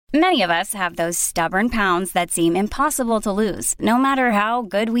Many of us have those stubborn pounds that seem impossible to lose, no matter how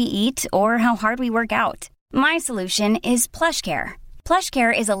good we eat or how hard we work out. My solution is PlushCare.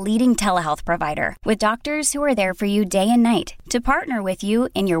 PlushCare is a leading telehealth provider with doctors who are there for you day and night to partner with you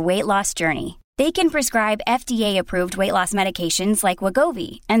in your weight loss journey. They can prescribe FDA-approved weight loss medications like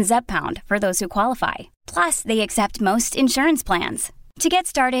Wegovy and Zepbound for those who qualify. Plus, they accept most insurance plans. To get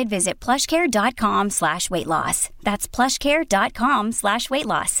started, visit plushcare.com/weightloss. That's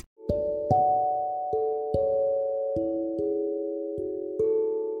plushcare.com/weightloss.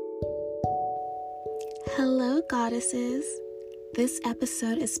 Hello, goddesses. This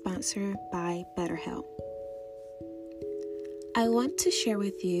episode is sponsored by BetterHelp. I want to share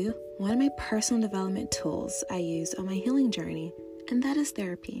with you one of my personal development tools I use on my healing journey, and that is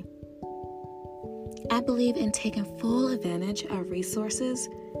therapy. I believe in taking full advantage of resources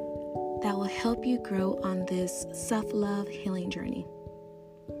that will help you grow on this self-love healing journey.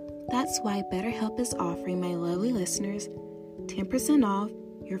 That's why BetterHelp is offering my lovely listeners 10% off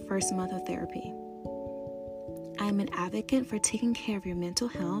your first month of therapy. I'm an advocate for taking care of your mental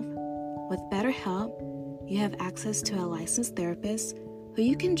health. With BetterHelp, you have access to a licensed therapist who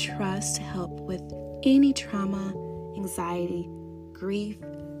you can trust to help with any trauma, anxiety, grief,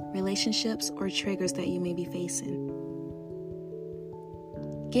 relationships, or triggers that you may be facing.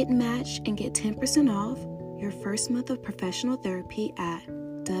 Get matched and get 10% off your first month of professional therapy at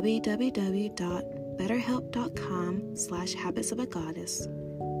www.betterhelp.com/habitsofagoddess.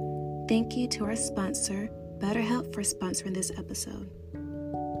 Thank you to our sponsor, BetterHelp, for sponsoring this episode.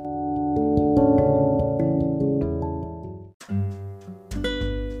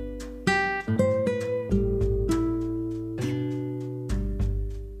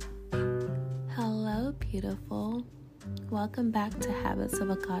 Hello, beautiful. Welcome back to Habits of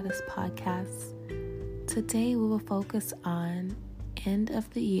a Goddess podcast. Today we will focus on end of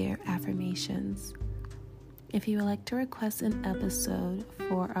the year affirmations. If you would like to request an episode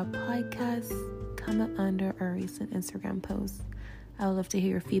for our podcast, comment under a recent Instagram post. I would love to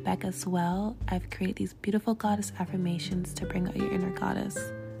hear your feedback as well. I've created these beautiful goddess affirmations to bring out your inner goddess.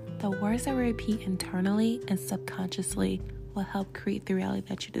 The words that we repeat internally and subconsciously will help create the reality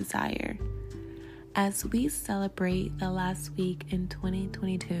that you desire. As we celebrate the last week in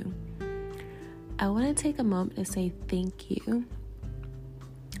 2022, I want to take a moment to say thank you.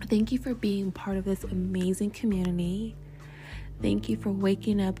 Thank you for being part of this amazing community. Thank you for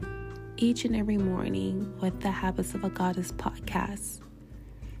waking up each and every morning with the Habits of a Goddess podcast.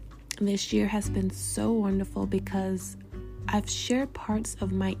 This year has been so wonderful because I've shared parts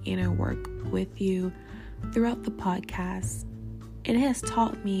of my inner work with you throughout the podcast. It has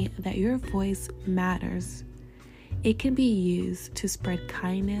taught me that your voice matters. It can be used to spread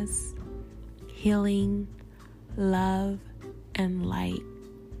kindness, healing, love, and light.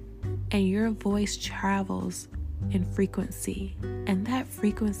 And your voice travels in frequency, and that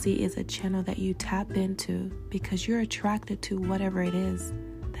frequency is a channel that you tap into because you're attracted to whatever it is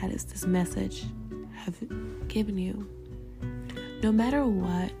that is this message have given you. No matter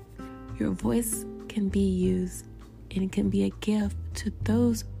what, your voice can be used and it can be a gift to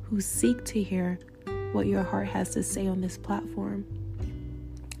those who seek to hear what your heart has to say on this platform.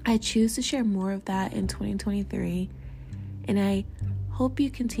 I choose to share more of that in 2023, and I hope you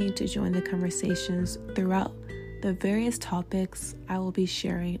continue to join the conversations throughout the various topics I will be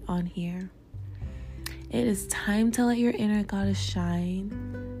sharing on here. It is time to let your inner goddess shine.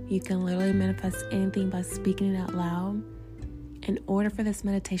 You can literally manifest anything by speaking it out loud. In order for this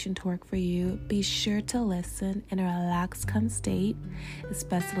meditation to work for you, be sure to listen in a relaxed, calm state. It's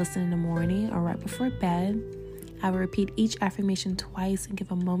best to listen in the morning or right before bed. I will repeat each affirmation twice and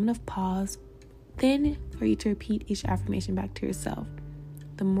give a moment of pause, then for you to repeat each affirmation back to yourself.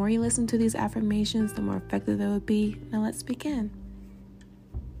 The more you listen to these affirmations, the more effective they will be. Now let's begin.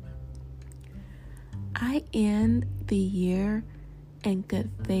 I end the year in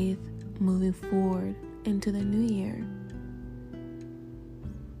good faith, moving forward into the new year.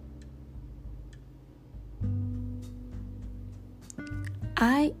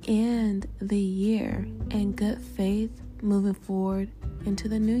 I end the year in good faith, moving forward into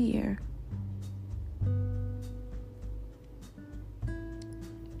the new year.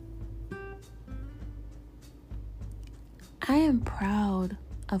 I am proud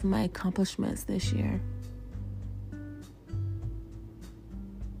of my accomplishments this year.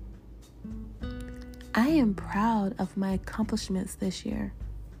 I am proud of my accomplishments this year.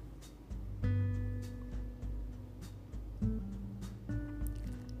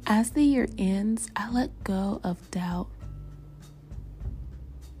 As the year ends, I let go of doubt.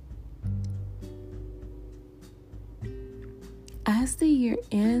 I As the year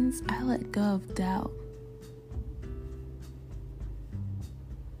ends, I let go of doubt.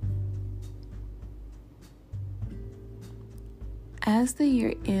 As the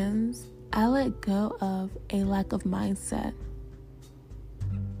year ends, I let go of a lack of mindset.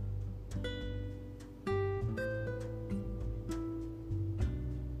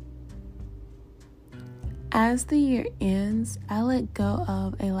 As the year ends, I let go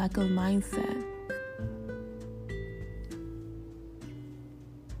of a lack of mindset.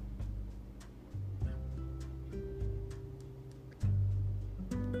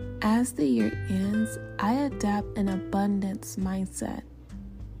 As the year ends, I adapt an abundance mindset.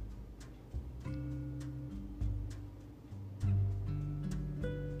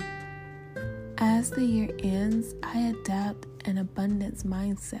 As the year ends, I adapt an abundance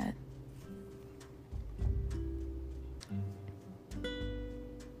mindset.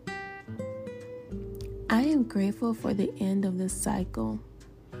 I am grateful for the end of this cycle.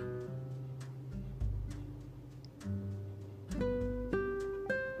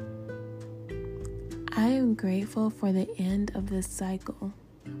 I am grateful for the end of this cycle.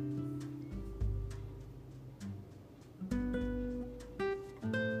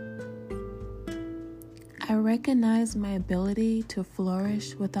 I recognize my ability to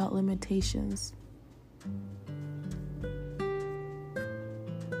flourish without limitations.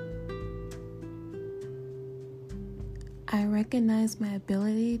 I recognize my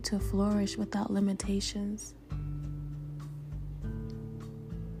ability to flourish without limitations.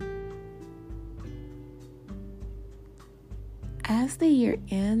 As the year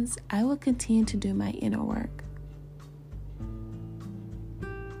ends, I will continue to do my inner work.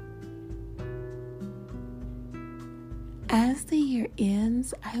 As the year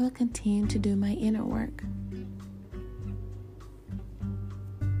ends, I will continue to do my inner work.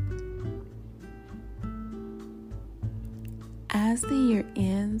 As the year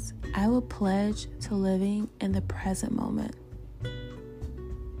ends, I will pledge to living in the present moment.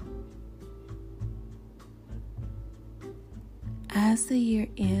 As the year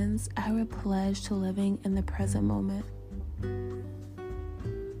ends, I will pledge to living in the present moment.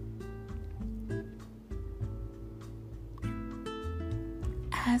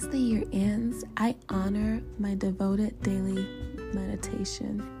 As the year ends, I honor my devoted daily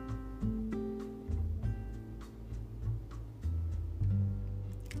meditation.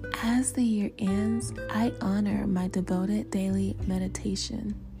 As the year ends, I honor my devoted daily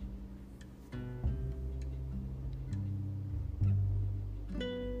meditation.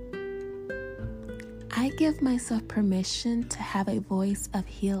 I give myself permission to have a voice of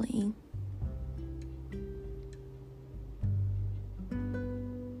healing.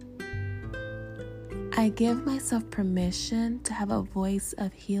 I give myself permission to have a voice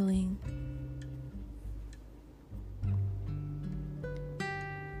of healing.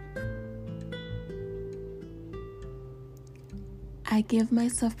 I give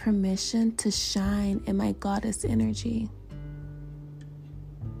myself permission to shine in my goddess energy.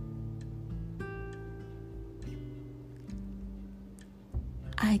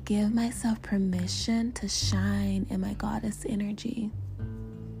 I give myself permission to shine in my goddess energy.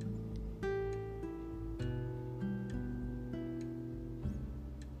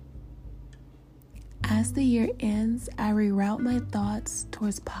 As the year ends, I reroute my thoughts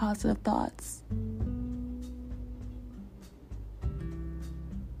towards positive thoughts.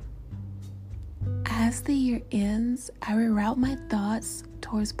 As the year ends, I reroute my thoughts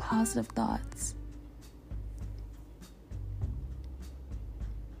towards positive thoughts.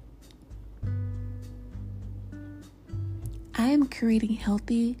 I am creating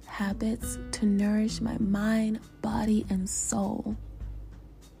healthy habits to nourish my mind, body, and soul.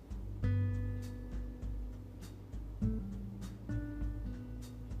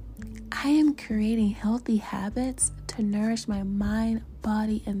 I am creating healthy habits to nourish my mind,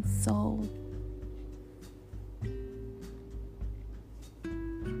 body, and soul.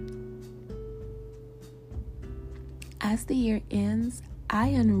 As the year ends, I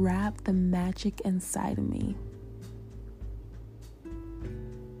unwrap the magic inside of me.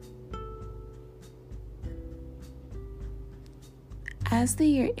 As the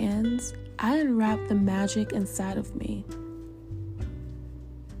year ends, I unwrap the magic inside of me.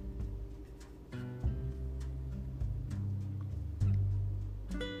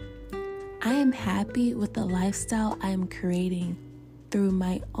 I am happy with the lifestyle I am creating through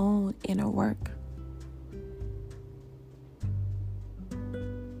my own inner work.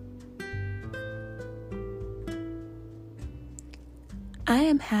 I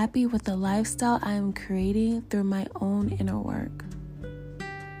am happy with the lifestyle I am creating through my own inner work.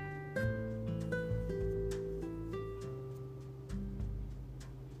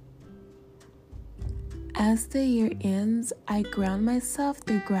 As the year ends, I ground myself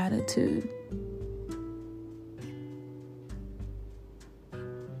through gratitude.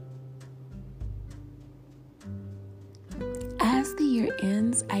 As the year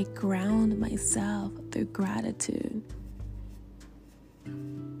ends, I ground myself through gratitude.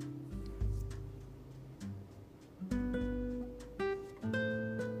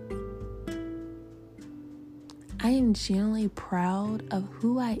 I am genuinely proud of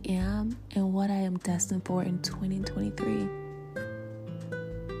who I am and what I am destined for in 2023.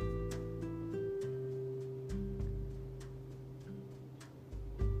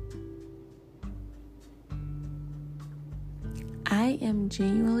 I am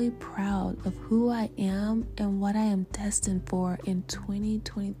genuinely proud of who I am and what I am destined for in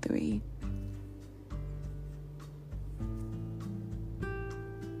 2023.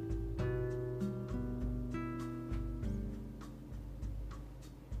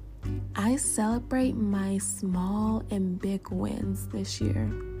 I celebrate my small and big wins this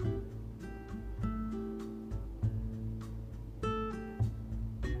year.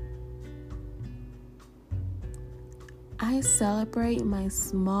 I celebrate my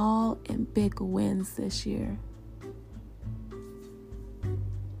small and big wins this year.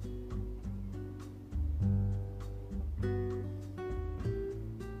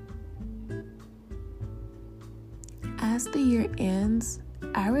 As the year ends,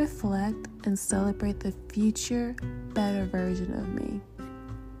 I reflect and celebrate the future, better version of me.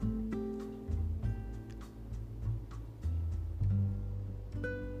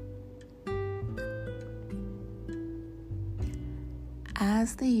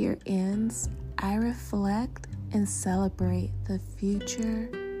 As the year ends, I reflect and celebrate the future,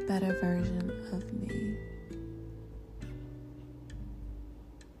 better version of me.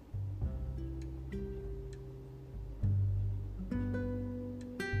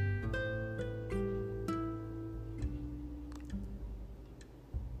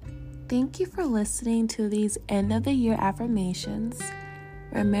 Thank you for listening to these end of the year affirmations.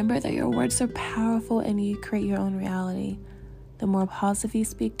 Remember that your words are powerful and you create your own reality. The more positive you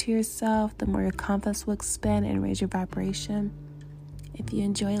speak to yourself, the more your confidence will expand and raise your vibration. If you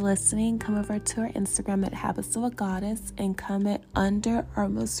enjoy listening, come over to our Instagram at Habits of a Goddess and comment under our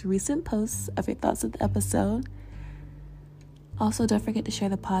most recent posts of your thoughts of the episode. Also, don't forget to share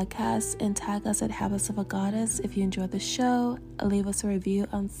the podcast and tag us at Habits of a Goddess if you enjoyed the show. Leave us a review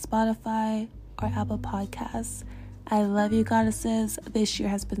on Spotify or Apple Podcasts. I love you, goddesses. This year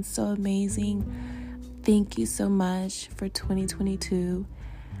has been so amazing. Thank you so much for 2022.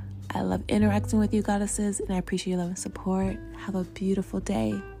 I love interacting with you, goddesses, and I appreciate your love and support. Have a beautiful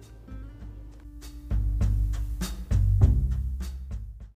day.